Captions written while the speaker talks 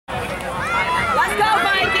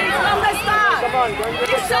on, don't give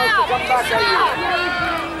it time to come back at you.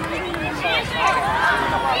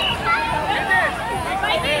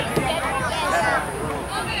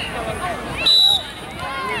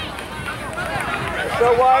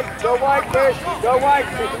 Go wide, Chris. Go wide,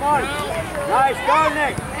 come on. Nice, go,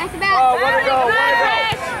 Nick. Oh, what a goal, what a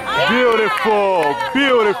goal. Beautiful,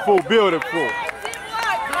 beautiful, beautiful.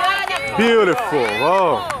 Beautiful.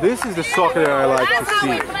 Oh, this is the soccer that I like to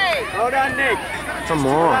see. Hold on, Nick. Come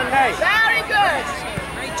on. Very good.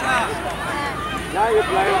 Great job. Now you're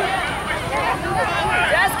playing.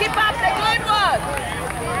 Just keep up the good work.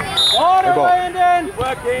 Order, Landon. Keep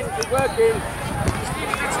working, keep working.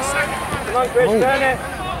 Come on, Chris, turn it.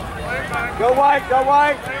 Go wide, go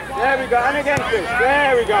wide. There we go. And again, Chris.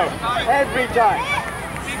 There we go. Every time.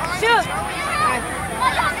 Shoot.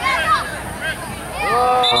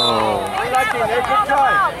 Oh, unlucky, Nick. Good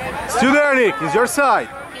try. Still there, Nick. It's your side.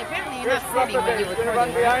 Chris, drop a bit. He's going to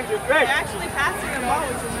run behind you. Chris. Actually passing the ball,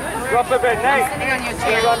 which is good. Drop a bit, Nate. Sitting on your He's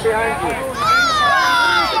going to run behind you.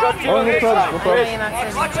 You got two on this side. Chris.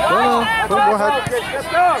 Go ahead. Chris, let's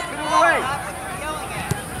go. Get it away.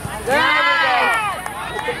 There we go.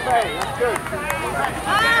 Good play. That's good.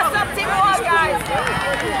 Some teamwork, guys.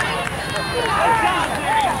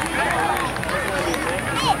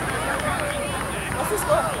 What's the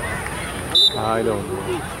score? I don't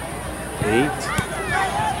know. 8.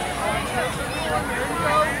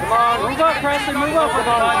 Come on. Move up, Preston. Move up. Come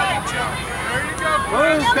on.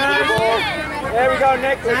 Move, guys. There we go,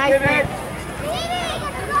 Nick. Let's give it.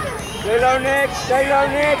 Stay low, Nick. Stay low,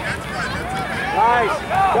 Nick. Nice.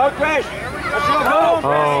 Go, Chris. Let's go. Oh.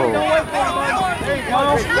 There you go.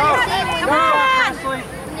 Go. Go.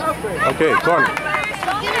 Okay, corner.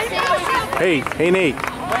 Hey, Nate.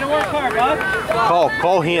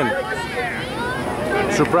 Call him.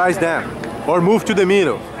 Surprise them. Or move to the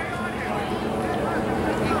middle.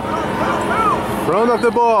 Front of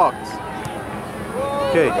the box.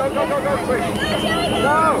 Okay. Go, go, go, go, quick.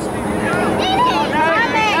 Go.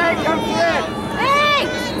 Hey, come here.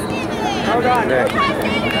 Hold on.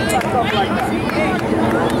 Stop like that.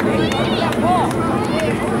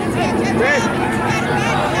 Chris.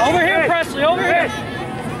 Over here, Presley, over here.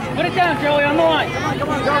 Put it down, Joey, on the line. Come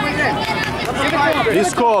on, go in there.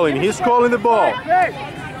 He's calling the ball.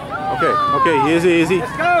 Okay, easy.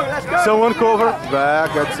 Let's go. Someone cover.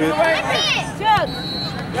 Back, that's it.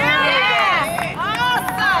 Yeah!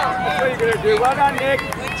 Awesome! That's what you're going to do. Well done, Nick.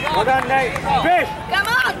 Well done, Nate. Chris. Come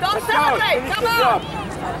on, don't celebrate. Finish Come the on. job.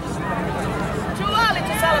 Too early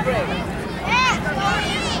to celebrate.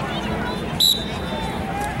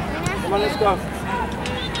 Come on, let's go.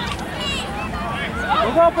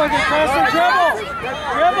 Move up with it, Preston. Dribble.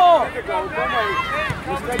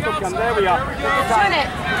 There we are. Shoot it.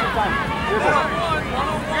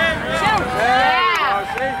 Shoot. Yeah.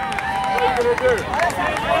 See? What are you going to do?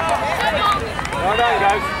 Well done,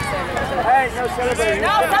 guys. Hey, no celebrating. No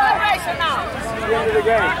celebration now. It's the end of the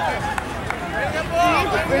game.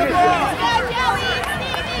 Finish it.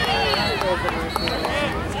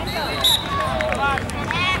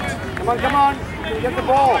 Come on. Get the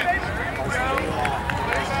ball.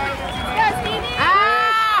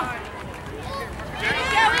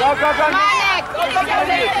 Go, go, go.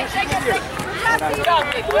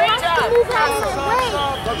 Great job.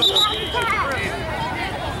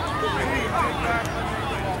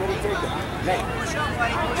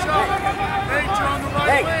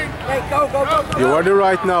 Hey, go. You are the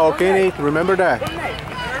right now, okay, Nate? Remember that. There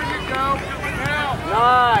you go.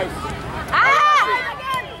 Nice.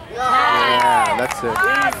 Yeah, that's it.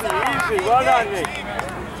 Easy. Well done, Nick.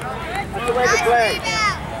 That's the way to play.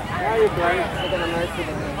 Now you're playing.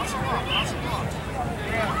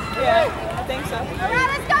 Yeah, I think so.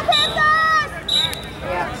 Let's go, Panthers!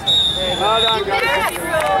 Yeah. Well done, guys.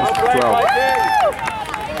 Well played, right there.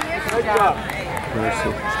 Good job.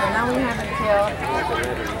 Mercy. So now we have until